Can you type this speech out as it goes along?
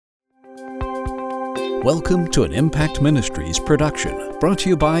Welcome to an Impact Ministries production, brought to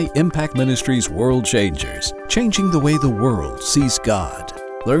you by Impact Ministries World Changers, changing the way the world sees God.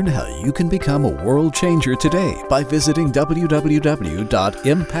 Learn how you can become a world changer today by visiting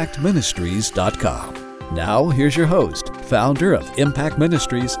www.impactministries.com. Now, here's your host, founder of Impact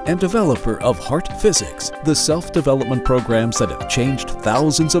Ministries and developer of Heart Physics, the self-development programs that have changed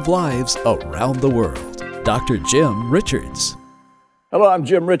thousands of lives around the world, Dr. Jim Richards. Hello, I'm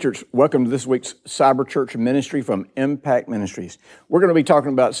Jim Richards. Welcome to this week's Cyber Church Ministry from Impact Ministries. We're going to be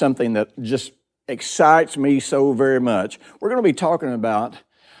talking about something that just excites me so very much. We're going to be talking about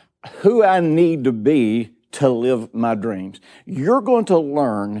who I need to be to live my dreams. You're going to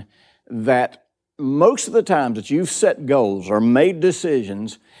learn that most of the times that you've set goals or made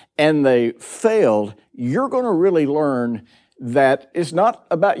decisions and they failed, you're going to really learn that it's not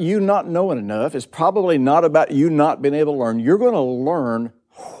about you not knowing enough. It's probably not about you not being able to learn. You're going to learn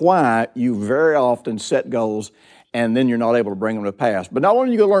why you very often set goals and then you're not able to bring them to pass. But not only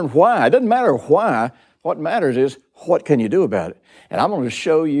are you going to learn why, it doesn't matter why. What matters is what can you do about it? And I'm going to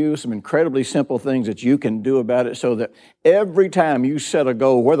show you some incredibly simple things that you can do about it so that every time you set a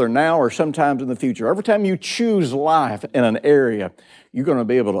goal, whether now or sometimes in the future, every time you choose life in an area, you're going to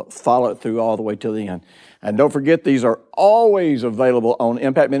be able to follow it through all the way to the end. And don't forget, these are always available on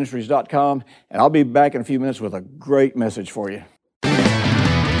impactministries.com, and I'll be back in a few minutes with a great message for you.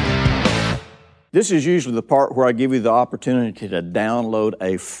 This is usually the part where I give you the opportunity to download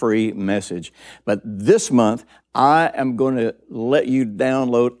a free message. But this month, I am going to let you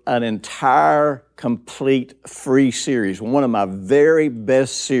download an entire, complete free series, one of my very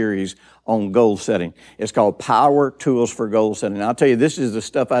best series on goal setting. It's called Power Tools for Goal Setting. And I'll tell you, this is the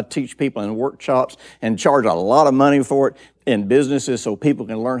stuff I teach people in workshops and charge a lot of money for it in businesses so people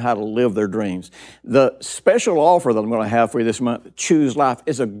can learn how to live their dreams. The special offer that I'm going to have for you this month, Choose Life,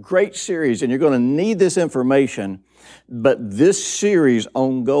 is a great series, and you're going to need this information, but this series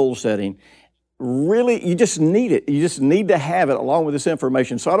on goal setting, really, you just need it. You just need to have it along with this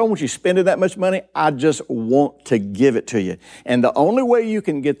information. So I don't want you spending that much money. I just want to give it to you. And the only way you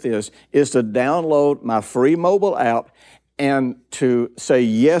can get this is to download my free mobile app and to say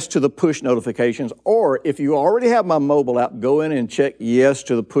yes to the push notifications. Or if you already have my mobile app, go in and check yes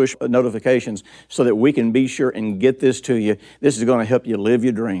to the push notifications so that we can be sure and get this to you. This is going to help you live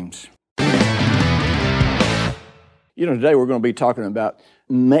your dreams. You know, today we're going to be talking about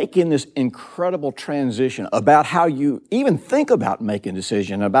making this incredible transition about how you even think about making a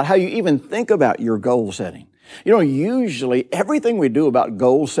decision, about how you even think about your goal setting. You know, usually everything we do about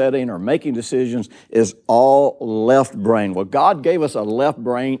goal setting or making decisions is all left brain. Well, God gave us a left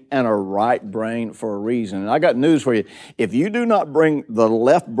brain and a right brain for a reason. And I got news for you. If you do not bring the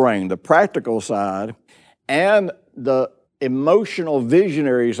left brain, the practical side, and the emotional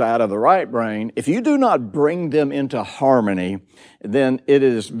visionary side of the right brain, if you do not bring them into harmony, then it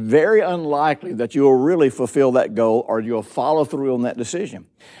is very unlikely that you'll really fulfill that goal or you'll follow through on that decision.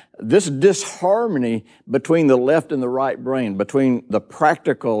 This disharmony between the left and the right brain, between the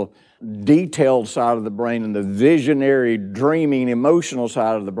practical, detailed side of the brain and the visionary, dreaming, emotional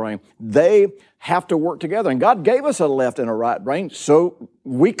side of the brain, they have to work together. And God gave us a left and a right brain so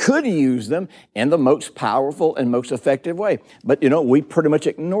we could use them in the most powerful and most effective way. But, you know, we pretty much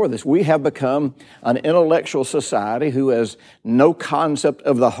ignore this. We have become an intellectual society who has no concept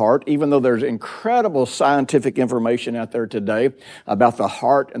of the heart, even though there's incredible scientific information out there today about the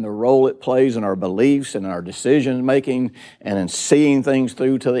heart and the role it plays in our beliefs and our decision making and in seeing things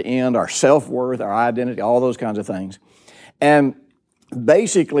through to the end, our self-worth, our identity, all those kinds of things. And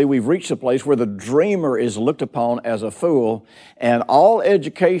basically, we've reached a place where the dreamer is looked upon as a fool, and all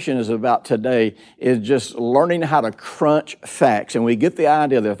education is about today is just learning how to crunch facts. And we get the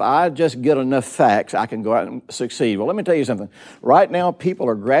idea that if I just get enough facts, I can go out and succeed. Well, let me tell you something. Right now, people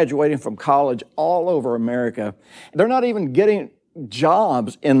are graduating from college all over America. They're not even getting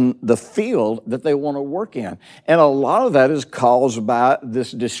jobs in the field that they want to work in. And a lot of that is caused by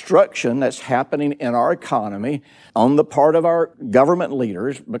this destruction that's happening in our economy on the part of our government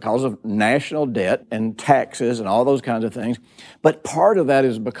leaders because of national debt and taxes and all those kinds of things. But part of that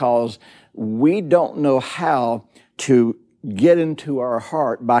is because we don't know how to get into our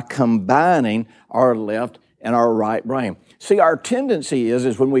heart by combining our left and our right brain. See, our tendency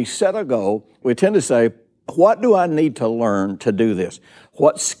is when we set a goal, we tend to say, what do I need to learn to do this?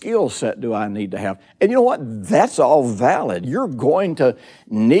 What skill set do I need to have? And you know what? That's all valid. You're going to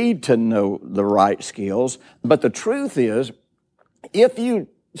need to know the right skills. But the truth is, if you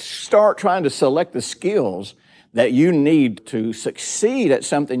start trying to select the skills that you need to succeed at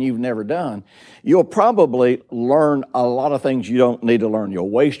something you've never done, you'll probably learn a lot of things you don't need to learn. You'll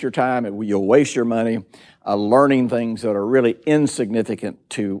waste your time, you'll waste your money learning things that are really insignificant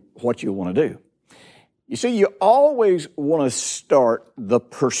to what you want to do. You see, you always want to start the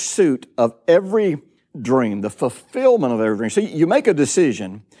pursuit of every dream, the fulfillment of every dream. So you make a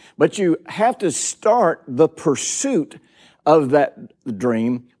decision, but you have to start the pursuit of that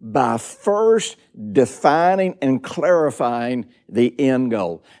dream by first defining and clarifying the end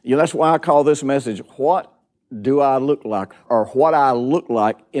goal. That's why I call this message, What Do I Look Like? Or What I Look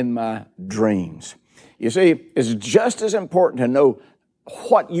Like in My Dreams. You see, it's just as important to know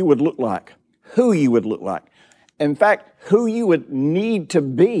what you would look like, who you would look like. In fact, who you would need to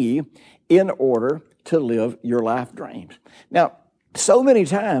be in order to live your life dreams. Now, so many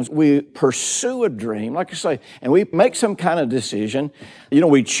times we pursue a dream, like I say, and we make some kind of decision.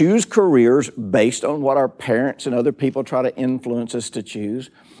 We choose careers based on what our parents and other people try to influence us to choose.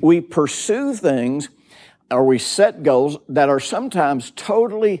 We pursue things or we set goals that are sometimes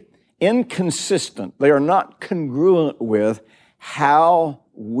totally inconsistent. They are not congruent with how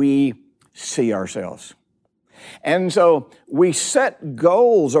we see ourselves. And so we set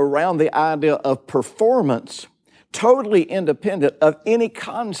goals around the idea of performance totally independent of any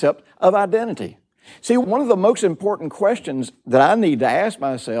concept of identity. See, one of the most important questions that I need to ask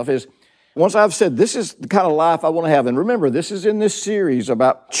myself is, once I've said this is the kind of life I want to have, and remember, this is in this series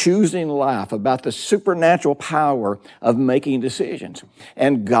about choosing life, about the supernatural power of making decisions.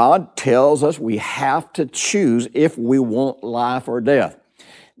 And God tells us we have to choose if we want life or death.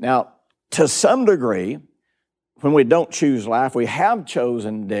 Now, to some degree, when we don't choose life, we have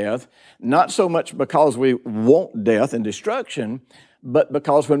chosen death, not so much because we want death and destruction, but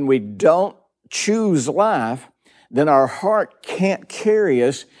because when we don't choose life, then our heart can't carry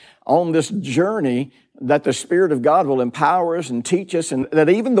us on this journey that the Spirit of God will empower us and teach us, and that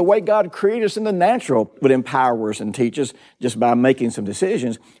even the way God created us in the natural would empower us and teach us just by making some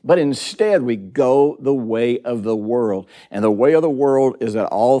decisions. But instead, we go the way of the world. And the way of the world is that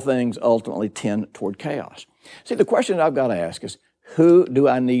all things ultimately tend toward chaos. See, the question I've got to ask is, who do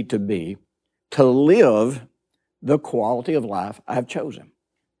I need to be to live the quality of life I've chosen?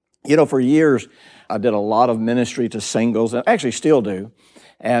 For years, I did a lot of ministry to singles, and actually still do.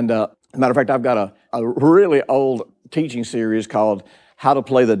 And as a matter of fact, I've got a really old teaching series called How to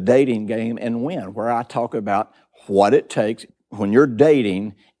Play the Dating Game and Win, where I talk about what it takes when you're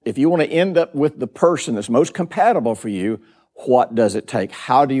dating. If you want to end up with the person that's most compatible for you, what does it take?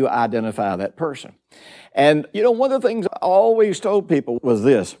 How do you identify that person? And, one of the things I always told people was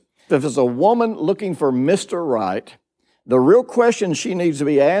this. If it's a woman looking for Mr. Right, the real question she needs to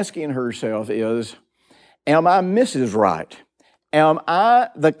be asking herself is, am I Mrs. Right? Am I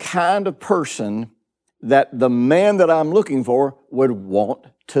the kind of person that the man that I'm looking for would want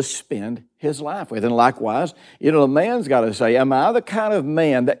to spend his life with? And likewise, the man's got to say, am I the kind of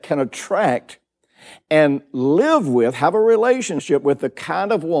man that can attract and live with, have a relationship with the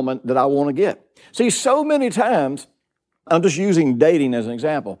kind of woman that I want to get? See, so many times, I'm just using dating as an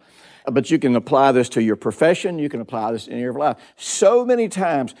example, but you can apply this to your profession, you can apply this in your life. So many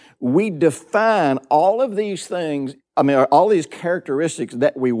times, we define all of these things, all these characteristics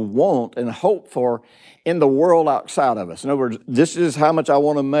that we want and hope for in the world outside of us. In other words, this is how much I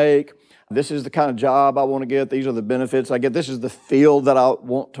want to make, this is the kind of job I want to get, these are the benefits I get, this is the field that I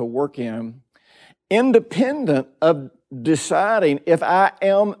want to work in, independent of deciding if I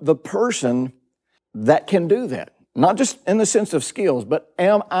am the person that can do that. Not just in the sense of skills, but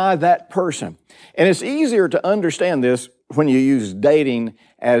am I that person? And it's easier to understand this when you use dating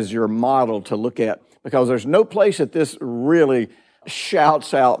as your model to look at, because there's no place that this really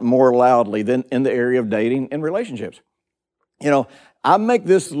shouts out more loudly than in the area of dating and relationships. I make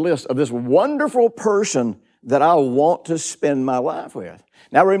this list of this wonderful person that I want to spend my life with.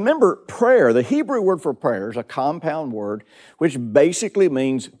 Now remember, prayer, the Hebrew word for prayer is a compound word, which basically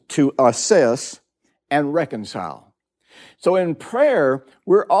means to assess and reconcile. So in prayer,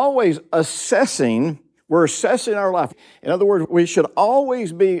 we're always assessing our life. In other words, we should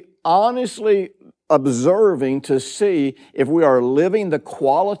always be honestly observing to see if we are living the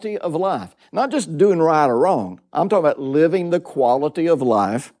quality of life. Not just doing right or wrong. I'm talking about living the quality of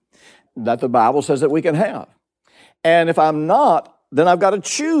life that the Bible says that we can have. And if I'm not, then I've got to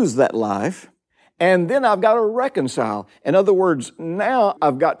choose that life. And then I've got to reconcile. In other words, now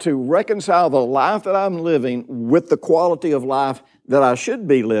I've got to reconcile the life that I'm living with the quality of life that I should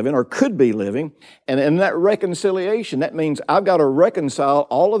be living or could be living. And in that reconciliation, that means I've got to reconcile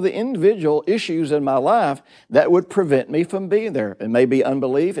all of the individual issues in my life that would prevent me from being there. It may be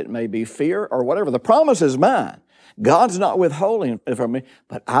unbelief, it may be fear, or whatever. The promise is mine. God's not withholding it from me,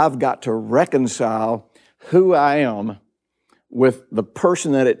 but I've got to reconcile who I am with the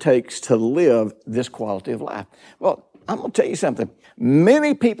person that it takes to live this quality of life. Well, I'm going to tell you something.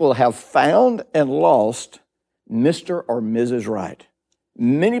 Many people have found and lost Mr. or Mrs. Right.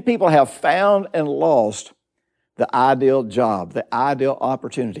 Many people have found and lost the ideal job, the ideal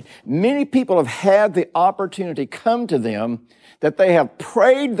opportunity. Many people have had the opportunity come to them that they have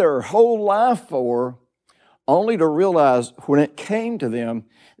prayed their whole life for, only to realize when it came to them,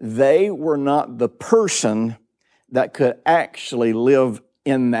 they were not the person that could actually live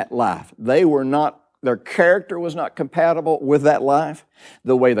in that life. Their character was not compatible with that life.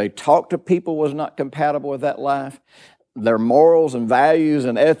 The way they talked to people was not compatible with that life. Their morals and values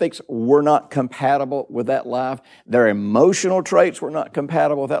and ethics were not compatible with that life. Their emotional traits were not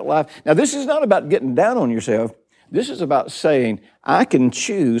compatible with that life. Now, this is not about getting down on yourself. This is about saying, I can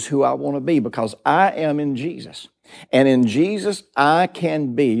choose who I want to be because I am in Jesus. And in Jesus, I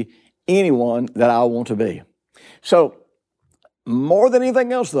can be anyone that I want to be. So, more than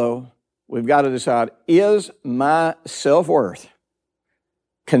anything else, though, we've got to decide, is my self-worth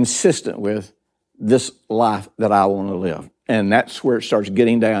consistent with this life that I want to live? And that's where it starts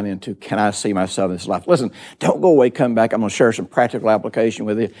getting down into, can I see myself in this life? Listen, don't go away, come back. I'm going to share some practical application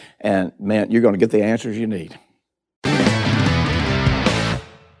with you. And man, you're going to get the answers you need.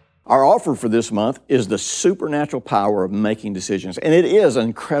 Our offer for this month is the supernatural power of making decisions. And it is an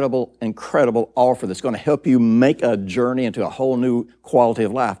incredible, incredible offer that's going to help you make a journey into a whole new quality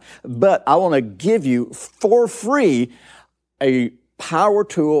of life. But I want to give you for free a power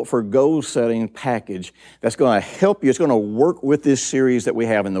tool for goal setting package that's going to help you. It's going to work with this series that we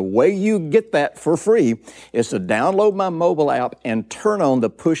have. And the way you get that for free is to download my mobile app and turn on the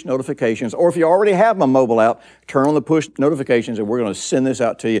push notifications. Or if you already have my mobile app, turn on the push notifications and we're going to send this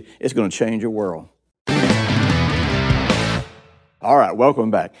out to you. It's going to change your world. All right, welcome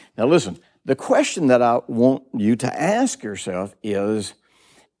back. Now listen, the question that I want you to ask yourself is,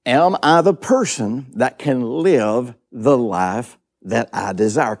 am I the person that can live the life that I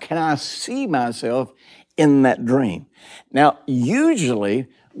desire? Can I see myself in that dream? Now, usually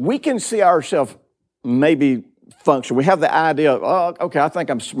we can see ourselves maybe function. We have the idea of, oh, okay, I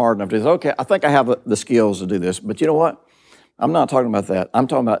think I'm smart enough to do this. Okay, I think I have the skills to do this. But you know what? I'm not talking about that. I'm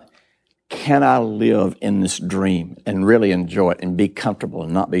talking about, can I live in this dream and really enjoy it and be comfortable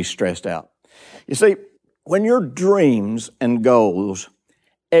and not be stressed out? You see, when your dreams and goals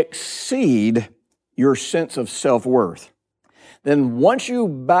exceed your sense of self-worth, then once you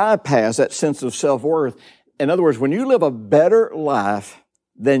bypass that sense of self-worth, in other words, when you live a better life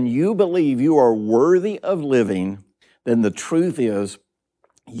than you believe you are worthy of living, then the truth is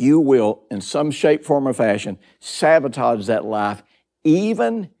you will, in some shape, form, or fashion, sabotage that life,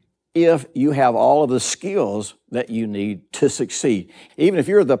 even if you have all of the skills that you need to succeed. Even if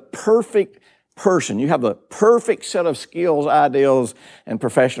you're the perfect person, you have the perfect set of skills, ideals, and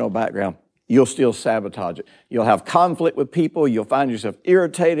professional background, you'll still sabotage it. You'll have conflict with people. You'll find yourself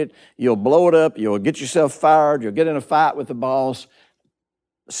irritated. You'll blow it up. You'll get yourself fired. You'll get in a fight with the boss.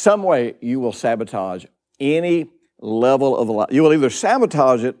 Some way you will sabotage any level of life. You will either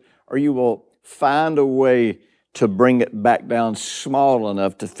sabotage it or you will find a way to bring it back down small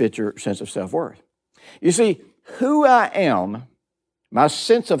enough to fit your sense of self-worth. You see, who I am, my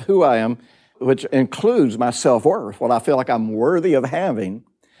sense of who I am, which includes my self-worth, what I feel like I'm worthy of having,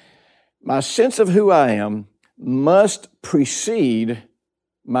 my sense of who I am must precede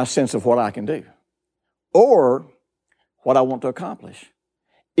my sense of what I can do or what I want to accomplish.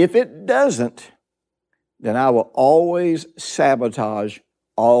 If it doesn't, then I will always sabotage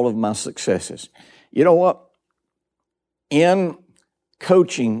all of my successes. You know what? In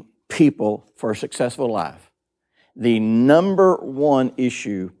coaching people for a successful life, the number one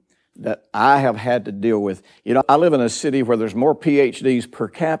issue that I have had to deal with. You know, I live in a city where there's more PhDs per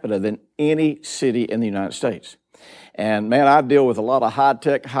capita than any city in the United States. And man, I deal with a lot of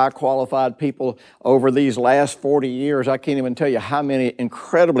high-tech, high-qualified people over these last 40 years. I can't even tell you how many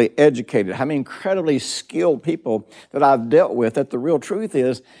incredibly educated, how many incredibly skilled people that I've dealt with, that the real truth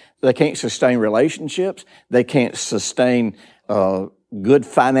is they can't sustain relationships. They can't sustain good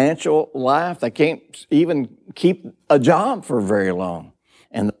financial life. They can't even keep a job for very long.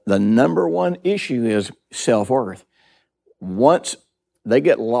 And the number one issue is self-worth. Once they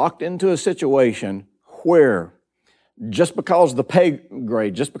get locked into a situation where just because the pay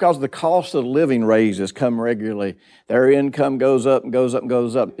grade, just because the cost of living raises come regularly, their income goes up and goes up and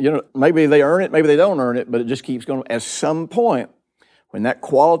goes up. You know, maybe they earn it, maybe they don't earn it, but it just keeps going. At some point, when that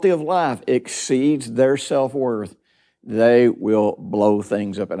quality of life exceeds their self-worth, they will blow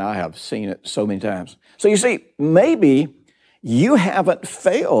things up, and I have seen it so many times. So you see, maybe you haven't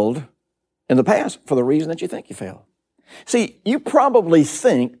failed in the past for the reason that you think you failed. See, you probably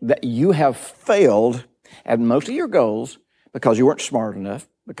think that you have failed at most of your goals because you weren't smart enough,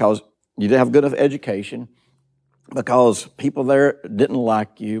 because you didn't have good enough education, because people there didn't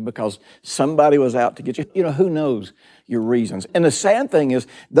like you, because somebody was out to get you. You know, who knows your reasons? And the sad thing is,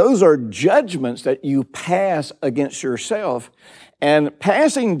 those are judgments that you pass against yourself. And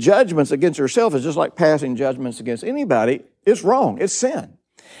passing judgments against yourself is just like passing judgments against anybody. It's wrong. It's sin.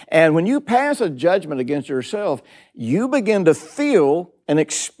 And when you pass a judgment against yourself, you begin to feel and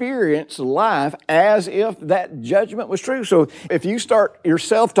experience life as if that judgment was true. So if you start your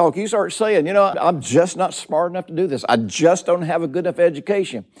self-talk, you start saying, you know, I'm just not smart enough to do this. I just don't have a good enough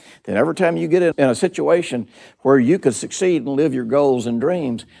education. Then every time you get in a situation where you could succeed and live your goals and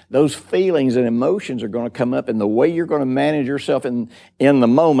dreams, those feelings and emotions are going to come up, and the way you're going to manage yourself in the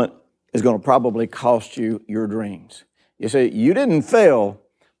moment is going to probably cost you your dreams. You see, you didn't fail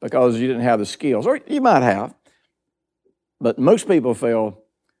because you didn't have the skills, or you might have, but most people fail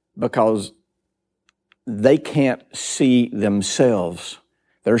because they can't see themselves.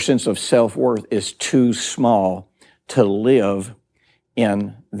 Their sense of self-worth is too small to live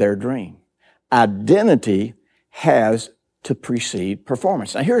in their dream. Identity has to precede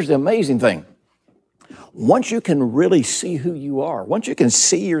performance. Now, here's the amazing thing. Once you can really see who you are, once you can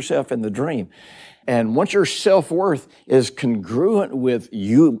see yourself in the dream, and once your self-worth is congruent with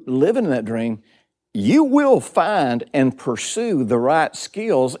you living in that dream, you will find and pursue the right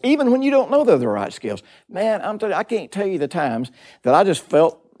skills, even when you don't know they're the right skills. Man, I'm telling you, I can't tell you the times that I just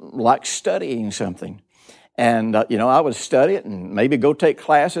felt like studying something. And, I would study it and maybe go take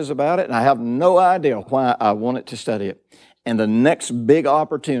classes about it, and I have no idea why I wanted to study it. And the next big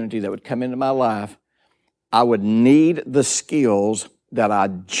opportunity that would come into my life, I would need the skills that I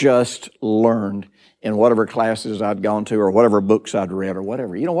just learned in whatever classes I'd gone to or whatever books I'd read or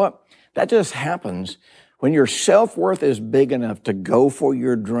whatever. You know what? That just happens when your self-worth is big enough to go for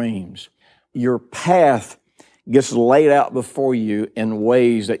your dreams. Your path gets laid out before you in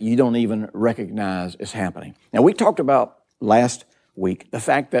ways that you don't even recognize is happening. Now, we talked about last week the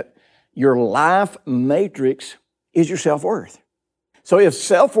fact that your life matrix is your self-worth. So if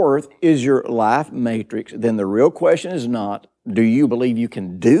self-worth is your life matrix, then the real question is not, do you believe you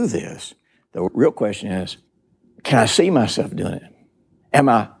can do this? The real question is, can I see myself doing it? Am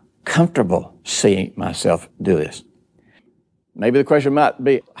I comfortable seeing myself do this? Maybe the question might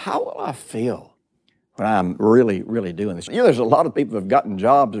be, how will I feel when I'm really, really doing this? There's a lot of people who have gotten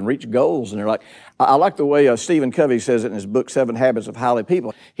jobs and reached goals, and they're like, I like the way Stephen Covey says it in his book, 7 Habits of Highly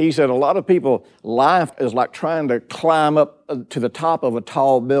People. He said a lot of people, life is like trying to climb up to the top of a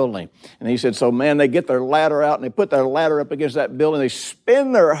tall building. And he said, so man, they get their ladder out and they put their ladder up against that building. They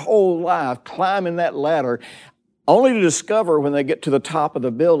spend their whole life climbing that ladder, only to discover when they get to the top of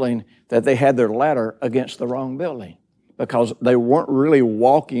the building that they had their ladder against the wrong building, because they weren't really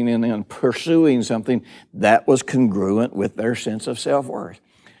walking in and pursuing something that was congruent with their sense of self-worth.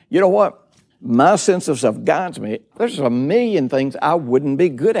 You know what? My sense of self guides me. There's a million things I wouldn't be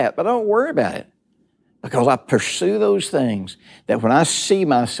good at, but I don't worry about it, because I pursue those things that when I see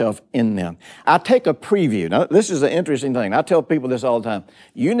myself in them, I take a preview. Now, this is an interesting thing. I tell people this all the time.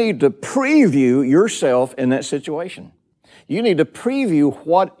 You need to preview yourself in that situation. You need to preview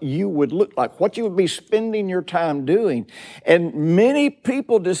what you would look like, what you would be spending your time doing. And many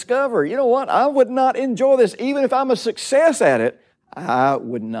people discover, you know what, I would not enjoy this. Even if I'm a success at it, I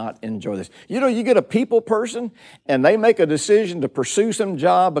would not enjoy this. You get a people person and they make a decision to pursue some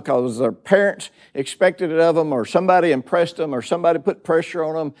job because their parents expected it of them, or somebody impressed them, or somebody put pressure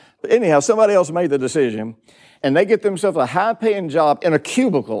on them. Anyhow, somebody else made the decision, and they get themselves a high-paying job in a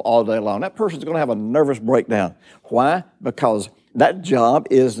cubicle all day long. That person's going to have a nervous breakdown. Why? Because that job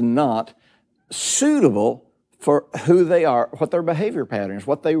is not suitable for who they are, what their behavior patterns,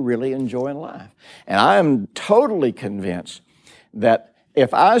 what they really enjoy in life. And I am totally convinced that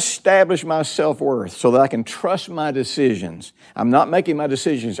if I establish my self-worth so that I can trust my decisions, I'm not making my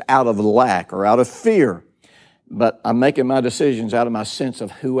decisions out of lack or out of fear, but I'm making my decisions out of my sense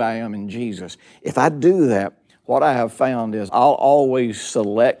of who I am in Jesus. If I do that, what I have found is I'll always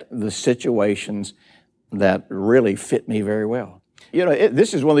select the situations that really fit me very well.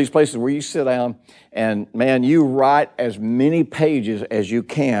 This is one of these places where you sit down and, man, you write as many pages as you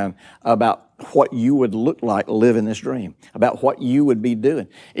can about what you would look like living this dream, about what you would be doing.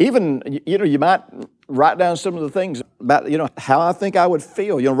 Even, you might write down some of the things about, how I think I would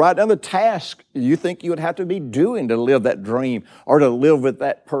feel. Write down the task you think you would have to be doing to live that dream or to live with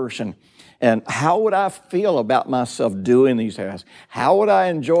that person. And how would I feel about myself doing these tasks? How would I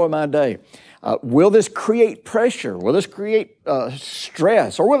enjoy my day? Will this create pressure? Will this create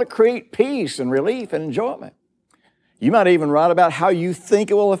stress? Or will it create peace and relief and enjoyment? You might even write about how you think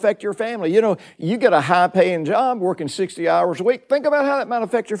it will affect your family. You get a high-paying job working 60 hours a week. Think about how that might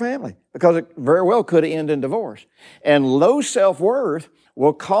affect your family, because it very well could end in divorce. And low self-worth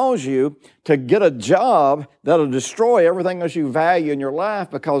will cause you to get a job that'll destroy everything else you value in your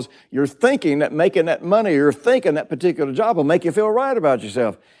life, because you're thinking that making that money, you're thinking that particular job will make you feel right about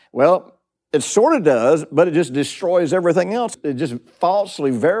yourself. Well, it sort of does, but it just destroys everything else. It just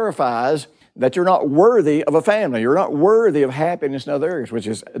falsely verifies that you're not worthy of a family. You're not worthy of happiness in other areas, which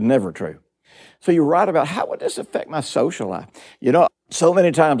is never true. So you write about, how would this affect my social life? So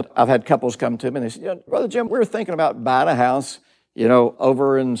many times I've had couples come to me and they say, Brother Jim, we're thinking about buying a house,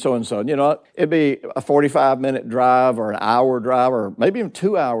 over in so-and-so. It'd be a 45-minute drive or an hour drive or maybe even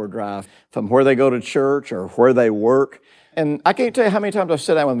 2-hour drive from where they go to church or where they work. And I can't tell you how many times I've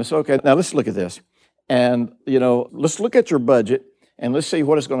sat down with them and said, okay, now let's look at this. And, let's look at your budget and let's see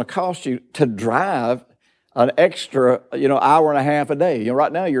what it's going to cost you to drive an extra, hour and a half a day.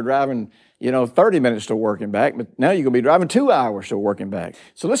 Right now you're driving, 30 minutes to work and back, but now you're going to be driving 2 hours to work and back.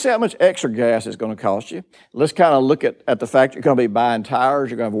 So let's see how much extra gas it's going to cost you. Let's kind of look at the fact you're going to be buying tires,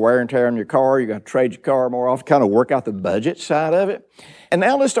 you're going to have wear and tear on your car, you're going to trade your car more often, kind of work out the budget side of it. And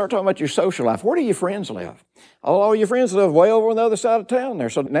now let's start talking about your social life. Where do your friends live? All your friends live way over on the other side of town there.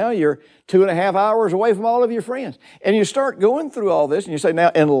 So now you're 2.5 hours away from all of your friends. And you start going through all this and you say, now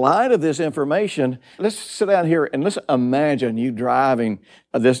in light of this information, let's sit down here and let's imagine you driving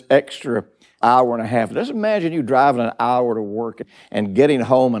this extra hour and a half. Let's imagine you driving an hour to work and getting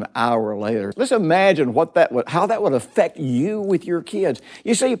home an hour later. Let's imagine how that would affect you with your kids.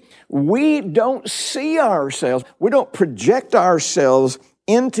 You see, we don't see ourselves, we don't project ourselves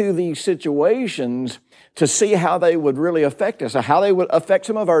into these situations to see how they would really affect us or how they would affect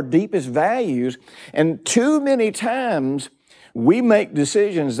some of our deepest values. And too many times we make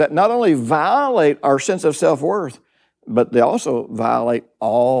decisions that not only violate our sense of self-worth, but they also violate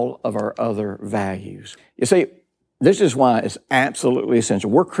all of our other values. You see, this is why it's absolutely essential.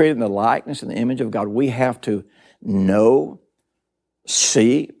 We're created in the likeness and the image of God. We have to know,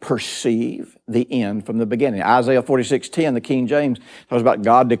 see, perceive the end from the beginning. Isaiah 46:10, the King James, talks about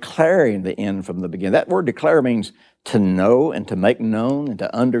God declaring the end from the beginning. That word declare means to know and to make known and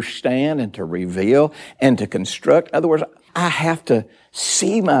to understand and to reveal and to construct. In other words, I have to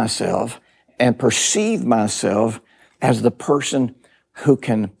see myself and perceive myself as the person who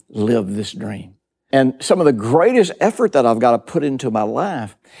can live this dream. And some of the greatest effort that I've got to put into my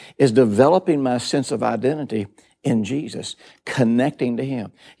life is developing my sense of identity in Jesus, connecting to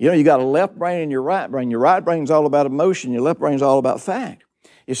Him. You got a left brain and your right brain. Your right brain's all about emotion. Your left brain's all about fact.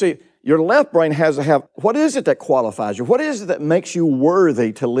 You see, your left brain has to have, what is it that qualifies you? What is it that makes you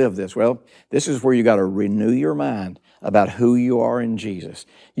worthy to live this? Well, this is where you got to renew your mind about who you are in Jesus.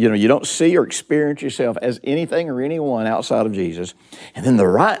 You don't see or experience yourself as anything or anyone outside of Jesus. And then the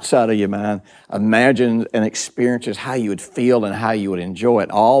right side of your mind imagines and experiences how you would feel and how you would enjoy it.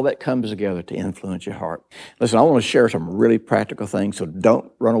 All that comes together to influence your heart. Listen, I want to share some really practical things, so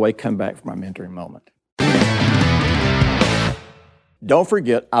don't run away, come back for my mentoring moment. Don't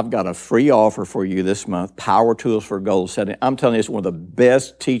forget, I've got a free offer for you this month, Power Tools for Goal Setting. I'm telling you, it's one of the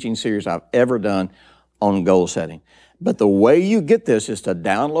best teaching series I've ever done on goal setting. But the way you get this is to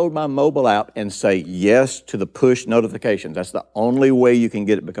download my mobile app and say yes to the push notifications. That's the only way you can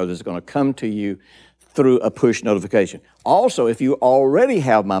get it, because it's going to come to you through a push notification. Also, if you already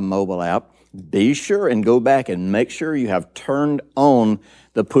have my mobile app, be sure and go back and make sure you have turned on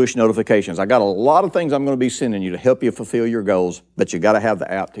the push notifications. I got a lot of things I'm going to be sending you to help you fulfill your goals, but you got to have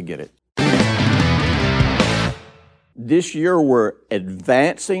the app to get it. This year, we're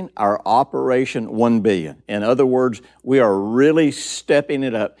advancing our Operation 1 billion. In other words, we are really stepping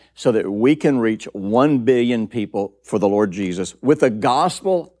it up so that we can reach 1 billion people for the Lord Jesus with the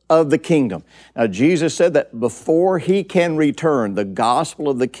gospel of the kingdom. Now, Jesus said that before He can return, the gospel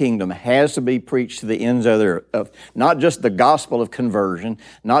of the kingdom has to be preached to the ends of the earth. Not just the gospel of conversion,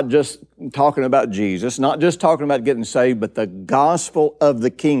 not just talking about Jesus, not just talking about getting saved, but the gospel of the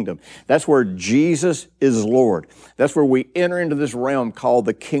kingdom. That's where Jesus is Lord. That's where we enter into this realm called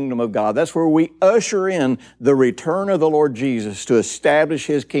the kingdom of God. That's where we usher in the return of the Lord Jesus to establish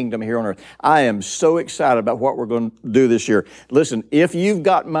His kingdom here on earth. I am so excited about what we're going to do this year. Listen, if you've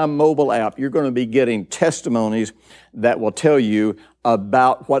got my mobile app, you're going to be getting testimonies that will tell you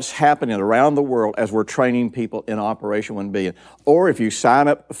about what's happening around the world as we're training people in Operation 1 Billion. Or if you sign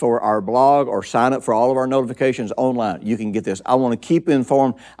up for our blog or sign up for all of our notifications online, you can get this. I want to keep you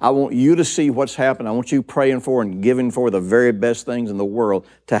informed. I want you to see what's happening. I want you praying for and giving for the very best things in the world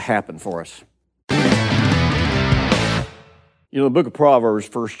to happen for us. You know, the book of Proverbs,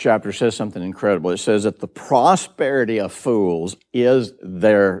 first chapter, says something incredible. It says that the prosperity of fools is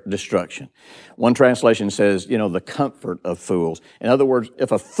their destruction. One translation says, the comfort of fools. In other words,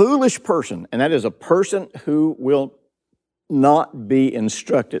 if a foolish person, and that is a person who will not be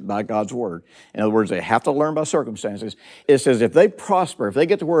instructed by God's Word. In other words, they have to learn by circumstances. It says if they prosper, if they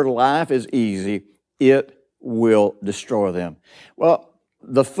get the word life is easy, it will destroy them. Well,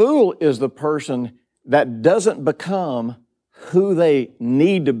 the fool is the person that doesn't become who they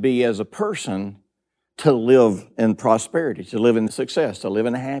need to be as a person to live in prosperity, to live in success, to live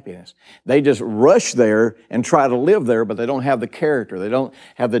in happiness. They just rush there and try to live there, but they don't have the character. They don't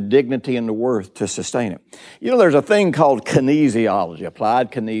have the dignity and the worth to sustain it. There's a thing called kinesiology,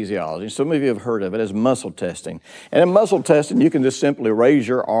 applied kinesiology. Some of you have heard of it as muscle testing. And in muscle testing, you can just simply raise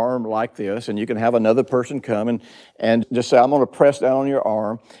your arm like this, and you can have another person come and just say, I'm going to press down on your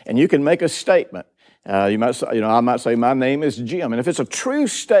arm, and you can make a statement. I might say, my name is Jim. And if it's a true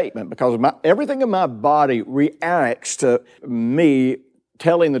statement, because everything in my body reacts to me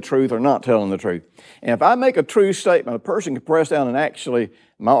telling the truth or not telling the truth. And if I make a true statement, a person can press down and actually,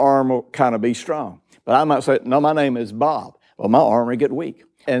 my arm will kind of be strong. But I might say, no, my name is Bob. Well, my arm will get weak.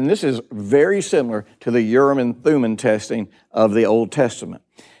 And this is very similar to the Urim and Thummim testing of the Old Testament.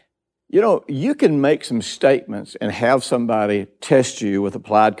 You can make some statements and have somebody test you with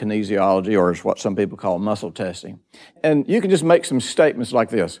applied kinesiology, or is what some people call muscle testing. And you can just make some statements like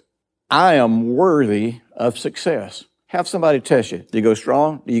this. I am worthy of success. Have somebody test you. Do you go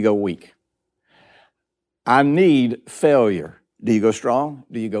strong? Do you go weak? I need failure. Do you go strong?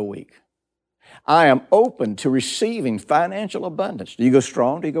 Do you go weak? I am open to receiving financial abundance. Do you go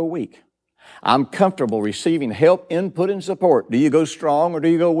strong? Do you go weak? I'm comfortable receiving help, input, and support. Do you go strong or do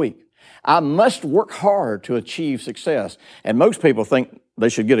you go weak? I must work hard to achieve success. And most people think they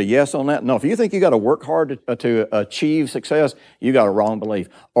should get a yes on that. No, if you think you got to work hard to achieve success, you got a wrong belief.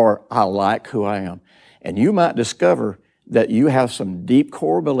 Or I like who I am. And you might discover that you have some deep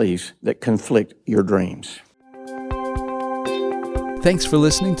core beliefs that conflict your dreams. Thanks for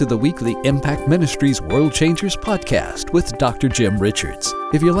listening to the weekly Impact Ministries World Changers podcast with Dr. Jim Richards.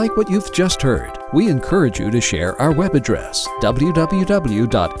 If you like what you've just heard, we encourage you to share our web address,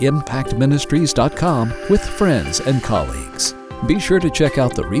 www.impactministries.com, with friends and colleagues. Be sure to check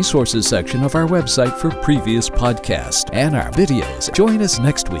out the resources section of our website for previous podcasts and our videos. Join us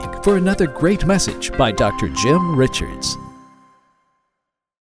next week for another great message by Dr. Jim Richards.